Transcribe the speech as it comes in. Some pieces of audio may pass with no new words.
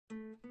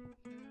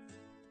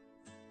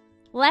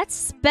Let's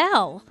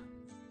spell.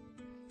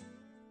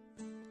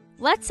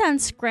 Let's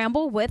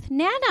unscramble with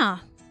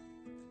Nana.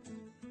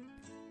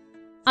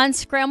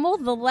 Unscramble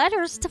the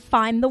letters to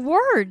find the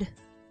word.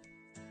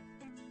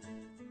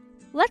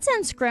 Let's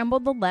unscramble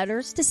the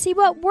letters to see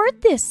what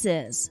word this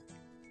is.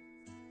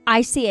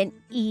 I see an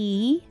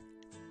E,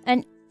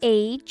 an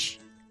H,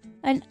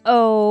 an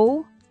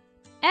O,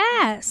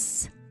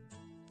 S.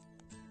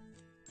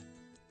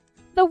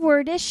 The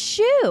word is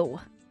shoe.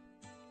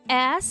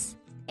 S-H-O-E,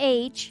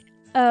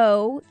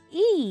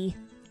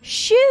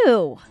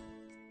 shoe.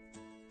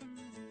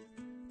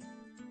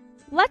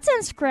 Let's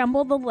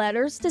unscramble the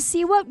letters to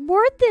see what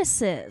word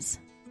this is.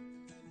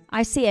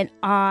 I see an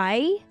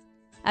I,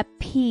 a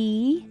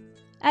P,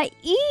 a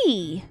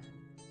E.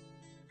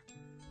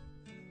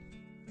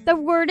 The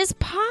word is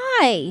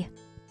pie.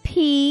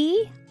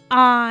 P-I-E,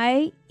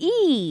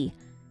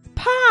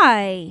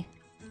 pie.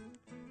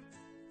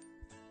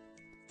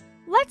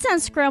 Let's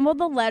unscramble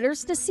the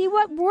letters to see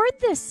what word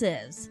this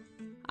is.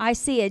 I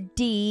see a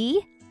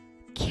D,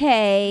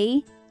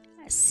 K,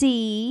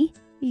 C,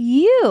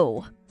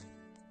 U.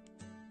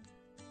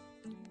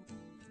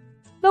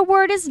 The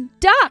word is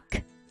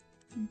duck.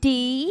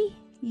 D-U-C-K,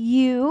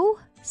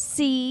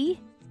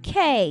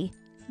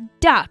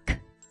 duck.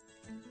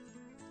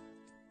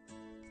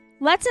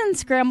 Let's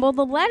unscramble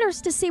the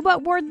letters to see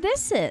what word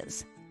this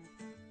is.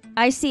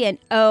 I see an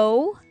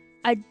O,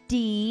 a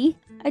D,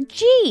 a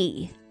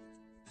G.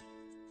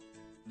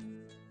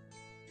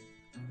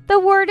 The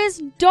word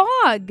is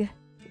dog.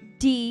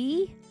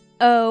 D-O-G,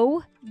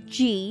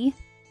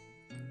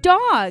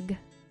 dog.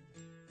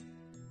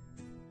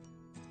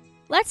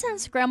 Let's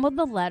unscramble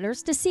the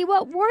letters to see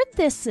what word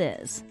this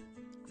is.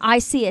 I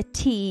see a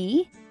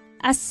T,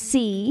 a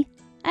C,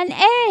 an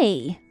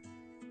A.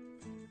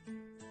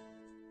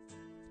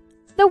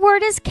 The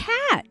word is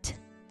cat.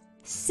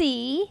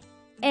 C-A-T,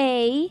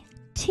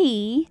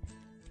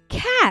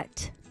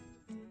 cat.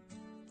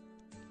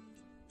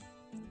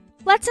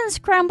 Let's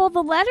unscramble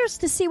the letters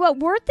to see what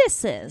word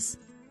this is.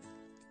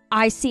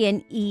 I see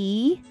an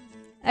E,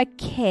 a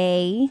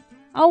K,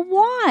 a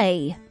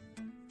Y.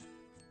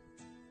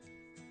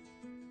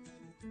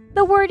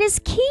 The word is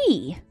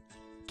key.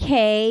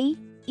 K-E-Y,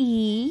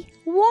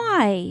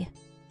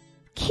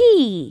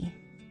 key.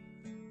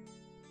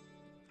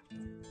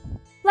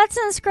 Let's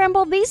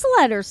unscramble these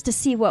letters to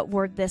see what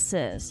word this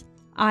is.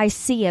 I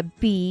see a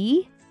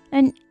B,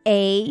 an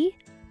A,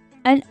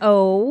 an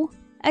O,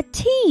 a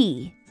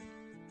T.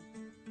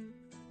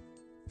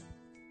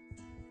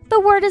 The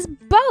word is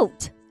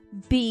boat.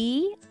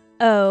 B-O-A-T,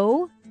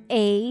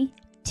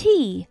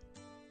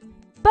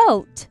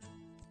 boat.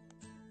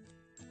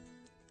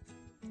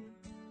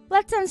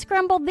 Let's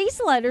unscramble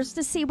these letters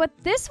to see what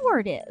this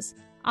word is.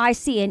 I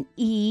see an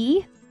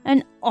E,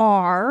 an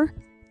R,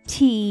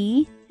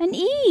 T, an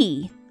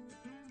E.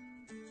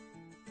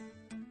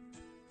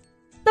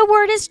 The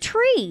word is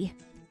tree.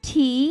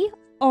 T-R-E-E,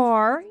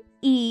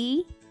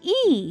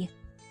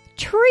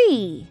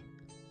 tree.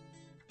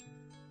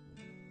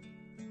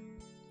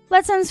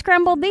 Let's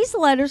unscramble these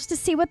letters to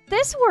see what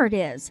this word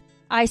is.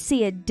 I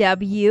see a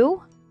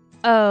W,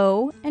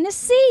 O, and a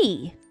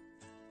C.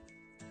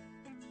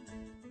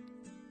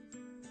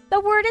 The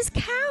word is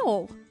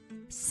cow.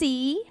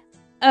 C-O-W,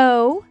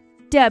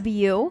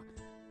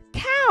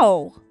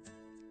 cow.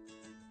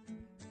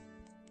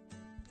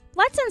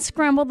 Let's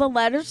unscramble the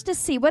letters to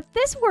see what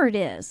this word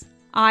is.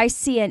 I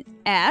see an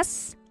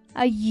S,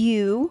 a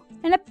U,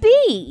 and a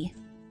B.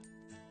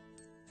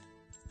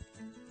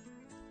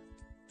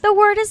 The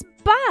word is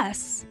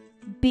bus.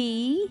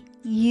 B-U-S,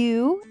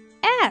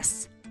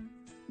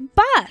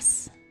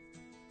 bus.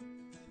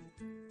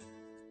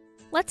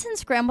 Let's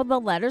unscramble the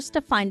letters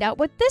to find out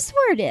what this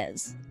word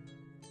is.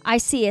 I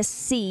see a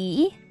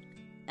C,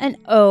 an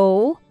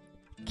O,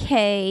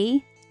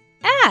 K,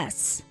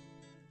 S.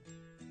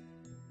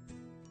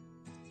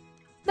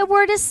 The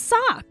word is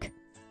sock.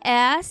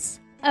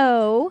 S-O-C-K,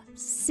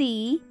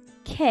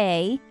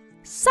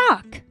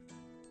 sock.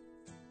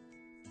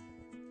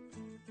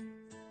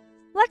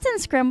 Let's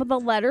unscramble the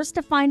letters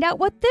to find out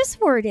what this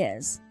word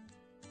is.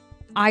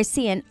 I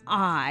see an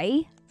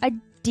I, a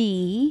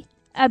D,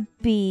 a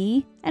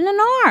B, and an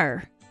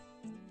R.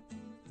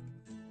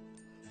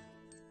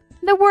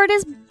 The word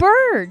is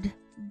bird.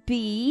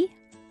 B-I-R-D,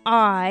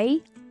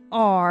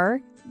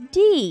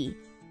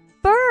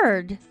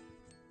 bird.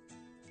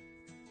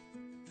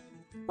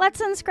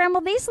 Let's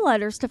unscramble these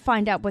letters to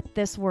find out what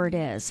this word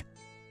is.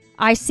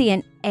 I see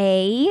an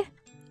A,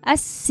 a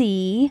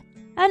C,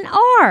 an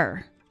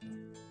R.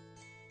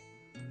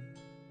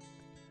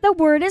 The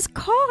word is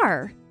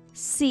car.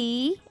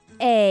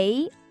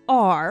 C-A-R,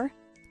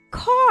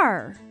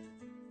 car.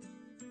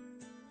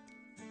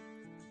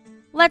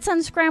 Let's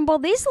unscramble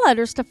these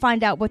letters to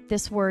find out what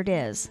this word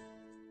is.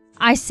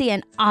 I see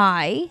an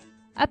I,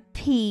 a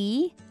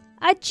P,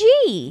 a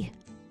G.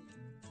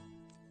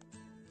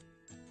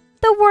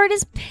 The word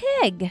is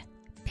pig.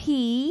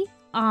 P-I-G,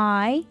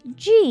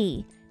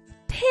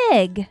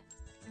 pig.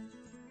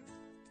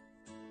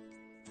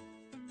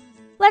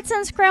 Let's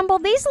unscramble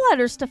these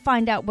letters to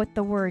find out what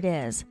the word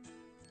is.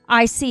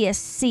 I see a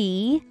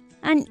C,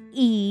 an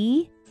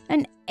E,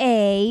 an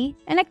A,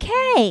 and a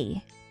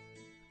K.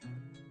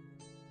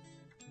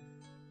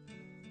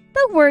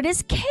 The word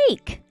is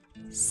cake.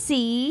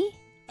 C-A-K-E.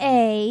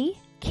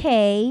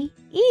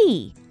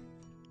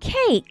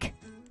 Cake.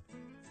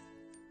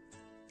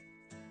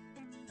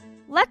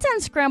 Let's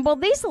unscramble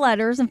these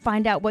letters and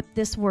find out what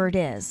this word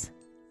is.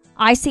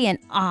 I see an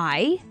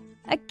I,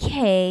 a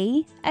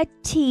K, a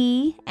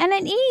T, and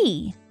an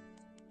E.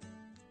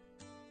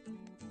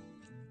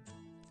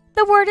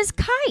 The word is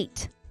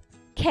kite.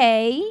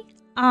 K-I-T-E.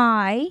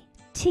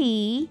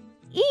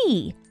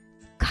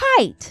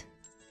 Kite.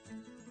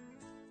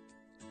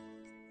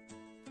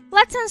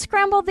 Let's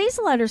unscramble these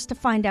letters to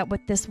find out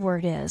what this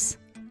word is.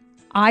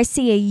 I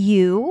see a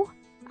U,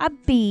 a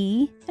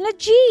B, and a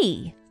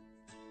G.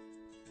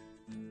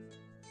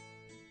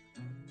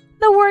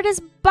 The word is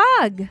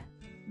bug.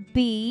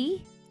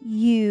 B-U-G.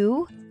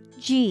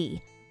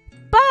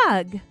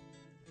 Bug.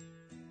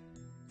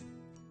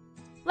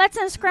 Let's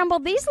unscramble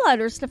these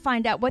letters to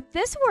find out what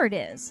this word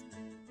is.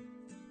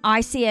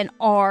 I see an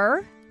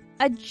R,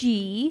 a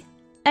G,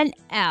 an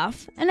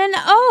F, and an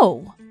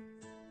O.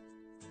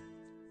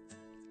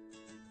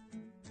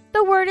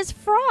 The word is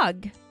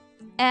frog.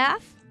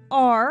 F-R-O-G.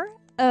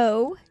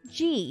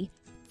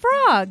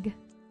 Frog.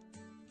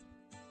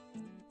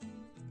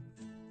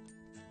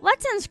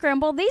 Let's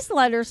unscramble these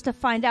letters to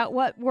find out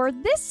what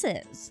word this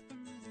is.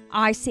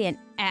 I see an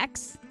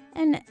X,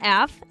 an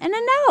F, and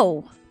an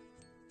O.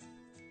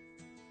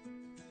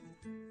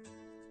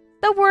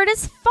 The word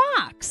is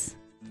fox.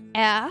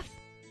 F-O-X.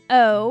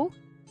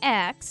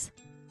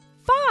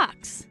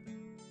 Fox.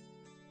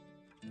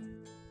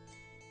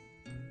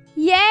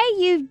 Yay,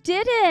 you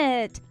did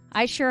it!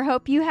 I sure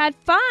hope you had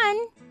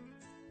fun.